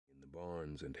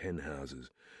barns and hen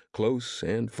houses, close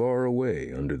and far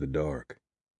away under the dark.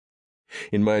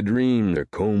 In my dream their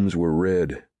combs were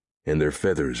red, and their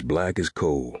feathers black as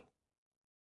coal.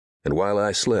 And while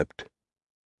I slept,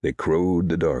 they crowed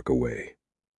the dark away.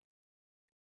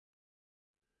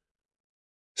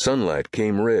 Sunlight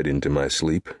came red into my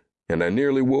sleep, and I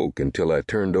nearly woke until I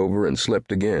turned over and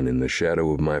slept again in the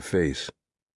shadow of my face.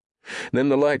 Then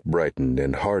the light brightened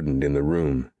and hardened in the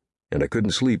room, and I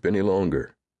couldn't sleep any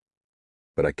longer.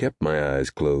 But I kept my eyes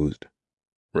closed,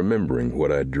 remembering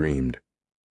what I'd dreamed.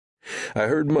 I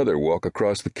heard Mother walk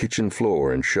across the kitchen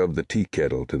floor and shove the tea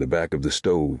kettle to the back of the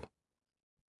stove.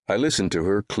 I listened to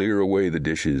her clear away the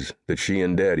dishes that she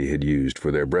and Daddy had used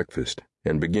for their breakfast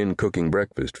and begin cooking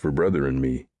breakfast for Brother and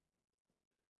me.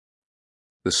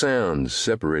 The sounds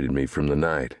separated me from the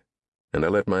night, and I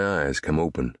let my eyes come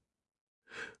open.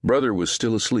 Brother was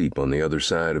still asleep on the other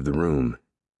side of the room.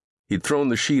 He'd thrown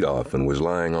the sheet off and was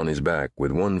lying on his back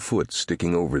with one foot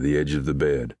sticking over the edge of the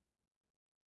bed.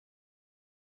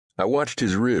 I watched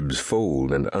his ribs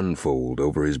fold and unfold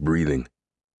over his breathing.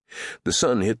 The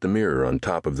sun hit the mirror on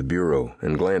top of the bureau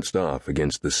and glanced off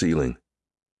against the ceiling.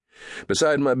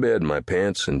 Beside my bed, my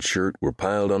pants and shirt were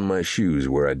piled on my shoes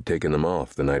where I'd taken them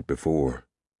off the night before.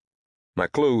 My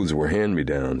clothes were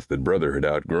hand-me-downs that Brother had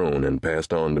outgrown and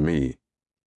passed on to me.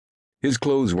 His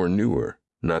clothes were newer,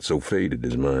 not so faded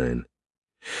as mine.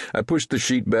 I pushed the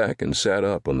sheet back and sat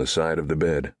up on the side of the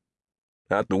bed.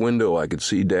 Out the window I could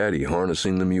see Daddy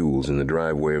harnessing the mules in the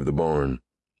driveway of the barn.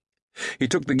 He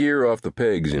took the gear off the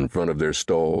pegs in front of their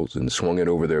stalls and swung it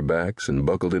over their backs and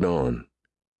buckled it on.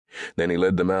 Then he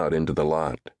led them out into the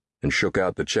lot and shook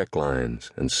out the check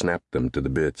lines and snapped them to the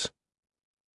bits.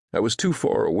 I was too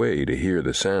far away to hear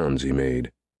the sounds he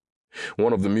made.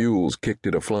 One of the mules kicked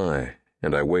at a fly,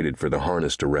 and I waited for the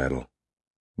harness to rattle,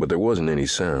 but there wasn't any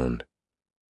sound.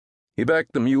 He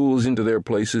backed the mules into their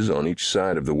places on each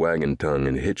side of the wagon tongue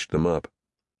and hitched them up.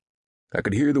 I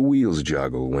could hear the wheels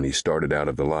joggle when he started out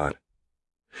of the lot.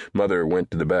 Mother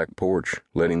went to the back porch,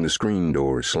 letting the screen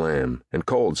door slam, and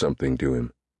called something to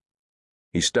him.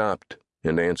 He stopped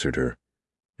and answered her,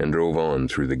 and drove on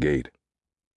through the gate.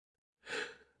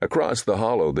 Across the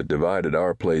hollow that divided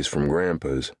our place from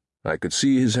Grandpa's, I could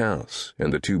see his house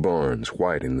and the two barns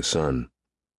white in the sun.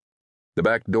 The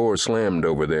back door slammed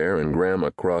over there, and Grandma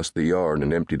crossed the yard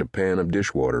and emptied a pan of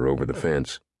dishwater over the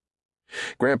fence.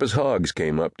 Grandpa's hogs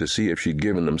came up to see if she'd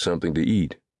given them something to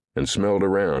eat, and smelled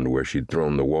around where she'd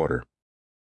thrown the water.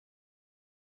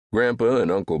 Grandpa and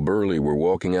Uncle Burley were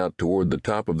walking out toward the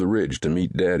top of the ridge to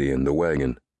meet Daddy and the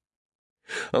wagon.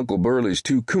 Uncle Burley's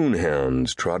two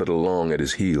coonhounds trotted along at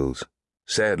his heels,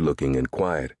 sad-looking and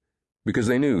quiet, because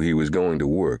they knew he was going to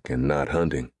work and not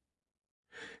hunting.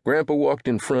 Grandpa walked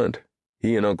in front.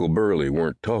 He and Uncle Burley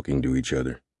weren't talking to each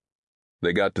other.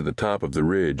 They got to the top of the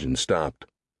ridge and stopped.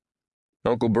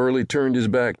 Uncle Burley turned his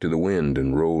back to the wind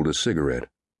and rolled a cigarette.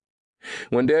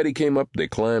 When Daddy came up, they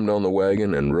climbed on the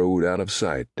wagon and rode out of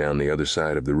sight down the other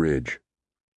side of the ridge.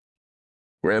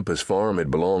 Grandpa's farm had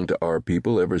belonged to our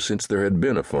people ever since there had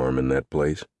been a farm in that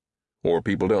place, or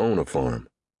people to own a farm.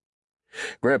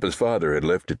 Grandpa's father had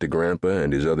left it to Grandpa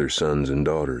and his other sons and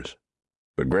daughters,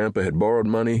 but Grandpa had borrowed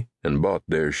money and bought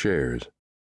their shares.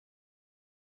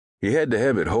 He had to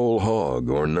have it whole hog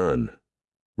or none,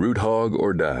 root hog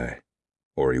or die,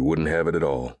 or he wouldn't have it at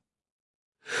all.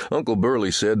 Uncle Burley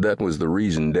said that was the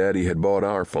reason Daddy had bought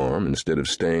our farm instead of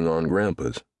staying on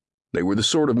Grandpa's. They were the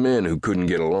sort of men who couldn't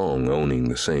get along owning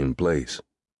the same place.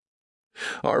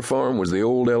 Our farm was the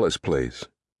old Ellis place.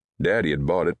 Daddy had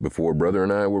bought it before Brother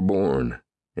and I were born,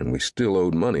 and we still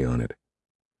owed money on it.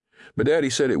 But Daddy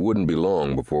said it wouldn't be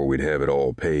long before we'd have it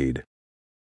all paid.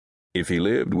 If he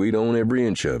lived, we'd own every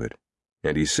inch of it,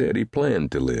 and he said he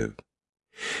planned to live.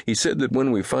 He said that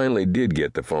when we finally did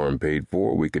get the farm paid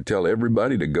for, we could tell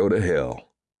everybody to go to hell.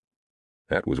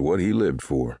 That was what he lived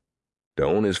for, to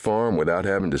own his farm without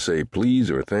having to say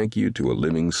please or thank you to a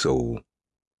living soul.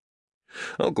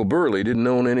 Uncle Burley didn't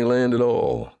own any land at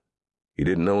all. He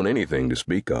didn't own anything to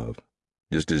speak of,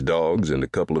 just his dogs and a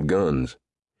couple of guns.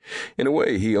 In a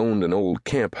way, he owned an old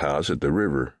camp house at the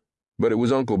river, but it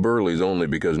was Uncle Burley's only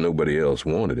because nobody else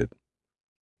wanted it.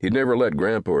 He'd never let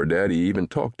Grandpa or Daddy even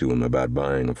talk to him about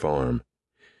buying a farm.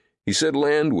 He said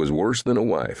land was worse than a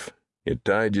wife. It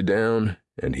tied you down,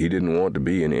 and he didn't want to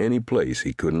be in any place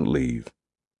he couldn't leave.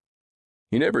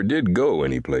 He never did go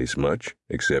any place much,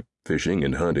 except fishing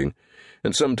and hunting,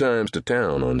 and sometimes to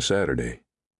town on Saturday.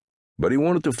 But he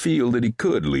wanted to feel that he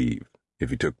could leave,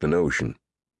 if he took the notion.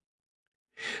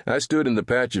 I stood in the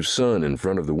patch of sun in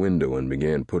front of the window and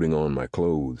began putting on my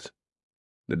clothes.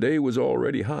 The day was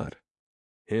already hot.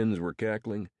 Hens were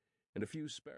cackling, and a few sparrows